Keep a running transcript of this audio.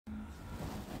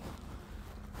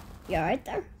Yeah, right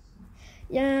there.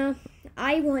 Yeah,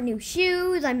 I want new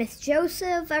shoes. I miss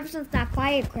Joseph ever since that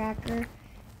firecracker.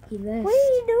 He missed. What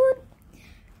are you doing?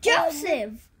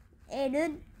 Joseph! Hey,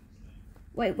 dude.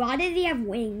 Wait, why did he have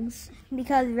wings?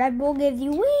 Because Red Bull gives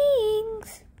you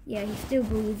wings. Yeah, he still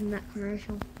believes in that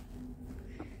commercial.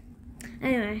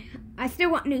 Anyway, I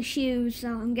still want new shoes, so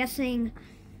I'm guessing...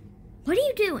 What are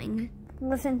you doing?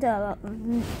 Listen to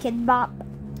Kid Bop.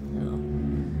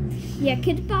 Yeah,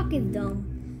 Kid Bop is dumb.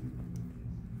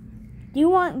 Do you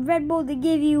want Red Bull to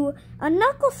give you a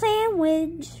knuckle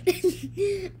sandwich?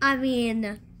 I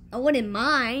mean, I wouldn't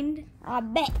mind. I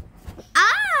bet.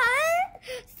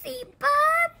 See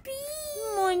Bobby.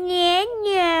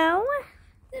 No.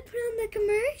 They put on the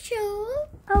commercial.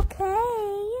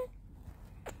 Okay.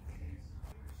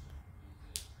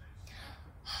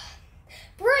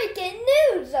 Breaking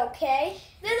news, okay?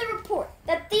 There's a report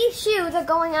that these shoes are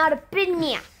going out of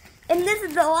business. And this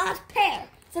is the last pair.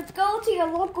 So go to your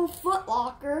local Foot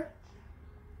Locker.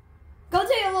 Go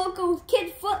to your local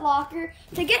kid Foot Locker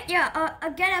to get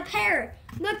a pair.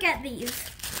 Look at these.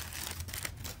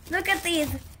 Look at these.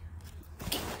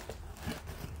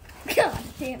 God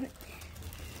damn it.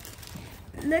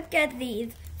 Look at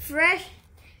these. Fresh,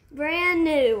 brand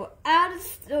new, out of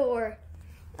store.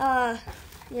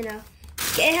 You know,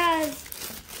 it has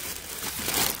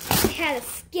a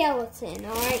skeleton,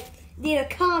 alright? These are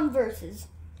Converses.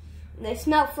 They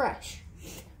smell fresh.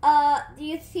 Do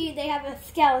you see they have a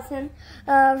skeleton?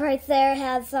 Right there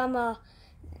has some,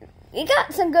 you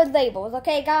got some good labels,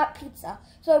 okay? Got pizza.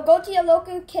 So go to your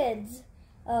local kids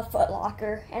Foot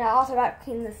Locker, and I also got to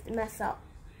clean this mess up.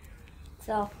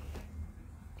 So,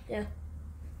 yeah.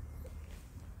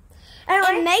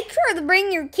 Anyway, and make sure to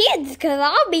bring your kids, because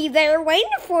I'll be there waiting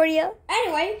for you.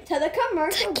 Anyway, to the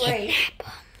commercial break.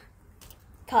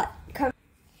 Cut.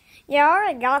 Yeah, I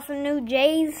already got some new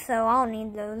J's, so I don't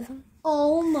need those.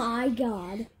 Oh my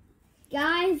god.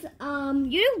 Guys,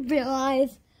 you don't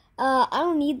realize I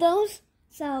don't need those,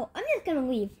 so I'm just gonna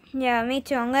leave. Yeah, me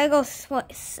too. I'm gonna go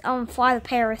fly to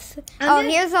Paris.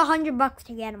 Here's $100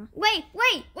 to get them. Wait,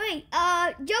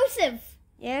 Joseph.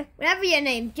 Yeah? Whatever your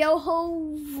name,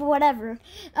 Joho, whatever.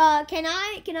 Can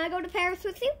I go to Paris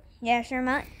with you? Yeah, sure,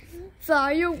 Matt.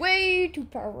 Fly away to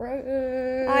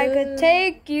Paris. I could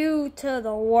take you to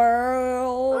the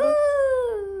world.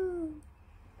 Ooh.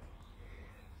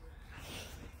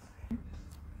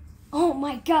 Oh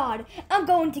my god, I'm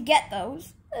going to get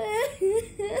those.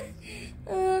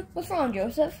 What's wrong,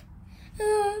 Joseph?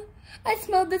 I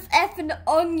smelled this effing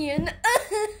onion.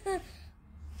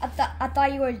 I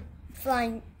thought you were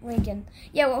flying Lincoln.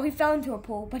 Yeah, well, he fell into a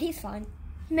pool, but he's fine.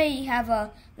 He may have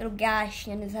a little gash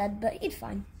in his head, but he's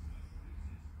fine.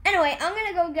 Anyway, I'm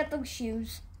gonna go get those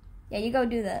shoes. Yeah, you go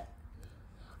do that.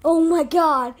 Oh my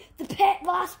god, the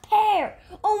last pair.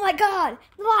 Oh my god,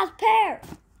 the last pair.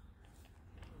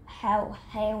 Hell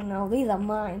no, these are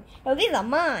mine. No, these are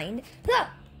mine. No.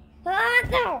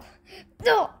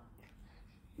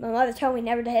 My mother told me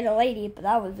never to hit a lady, but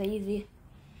that was easy.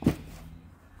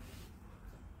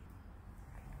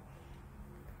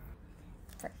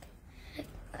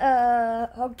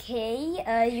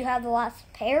 Okay, you have the last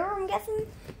pair, I'm guessing?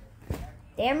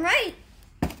 Damn right.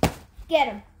 Get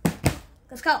him.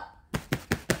 Let's go.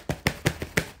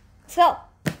 Let's go.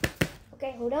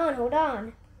 Okay, hold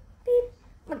on. Beep.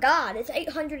 Oh my god, it's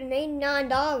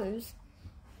 $889.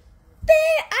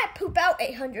 I poop out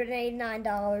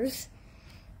 $889.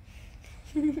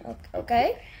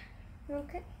 Okay.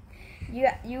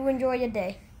 You enjoy your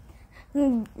day.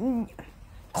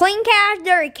 Clean cash,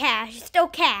 dirty cash. Still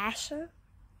cash.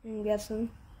 I'm guessing.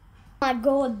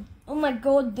 Oh my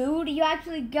god, dude, you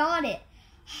actually got it.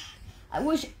 I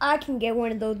wish I can get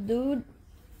one of those, dude.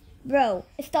 Bro,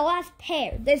 it's the last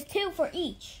pair. There's 2 for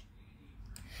each.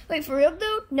 Wait, for real,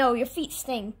 dude? No, your feet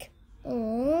stink.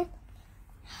 Aww.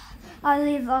 I'll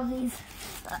leave all these.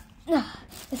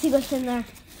 Let's see what's in there.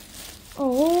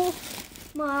 Oh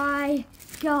my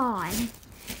god.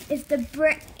 It's the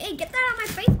brick. Hey, get that out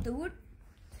of my face, dude.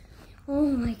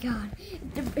 Oh my god.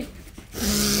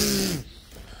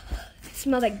 It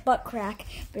smells like butt crack,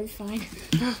 but it's fine.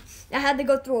 I had to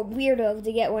go through a weirdo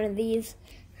to get one of these.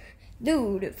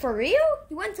 Dude, for real?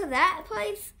 You went to that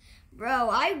place? Bro,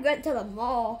 I went to the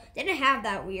mall. They didn't have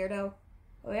that weirdo.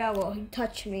 Oh yeah, well, he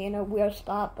touched me in a weird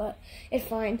spot, but it's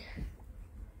fine.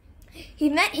 He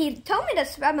told me to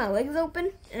spread my legs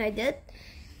open, and I did.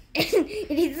 And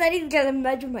he said he's gonna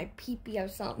measure my pee-pee or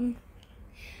something.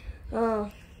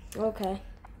 Oh, okay.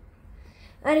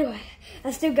 Anyway,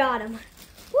 I still got him.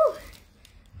 Woo.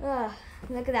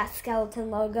 Look at that skeleton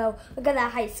logo. Look at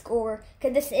that high score.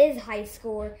 Cause this is high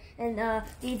score. And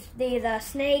these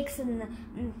snakes and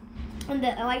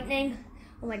the lightning.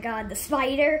 Oh my God, the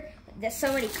spider. There's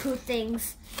so many cool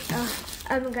things.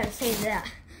 I'm gonna say that.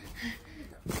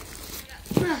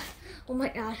 Oh my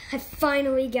God, I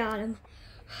finally got him.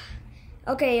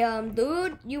 Okay,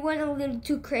 dude, you went a little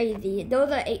too crazy.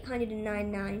 Those are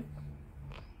 899.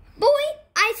 Boy,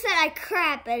 I said I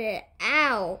crap at it.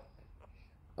 Ow.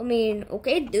 I mean,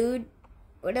 okay, dude.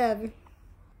 Whatever.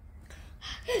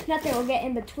 Nothing will get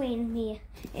in between me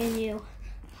and you.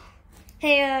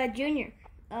 Hey, Junior.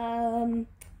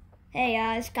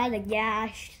 Hey, it's got a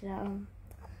gash, so.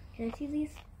 Can I see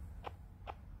these?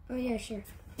 Oh, yeah, sure.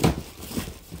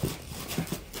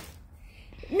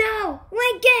 No!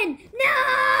 Lincoln! No!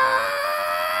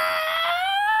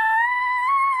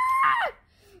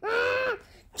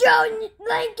 Joe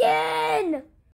Lincoln!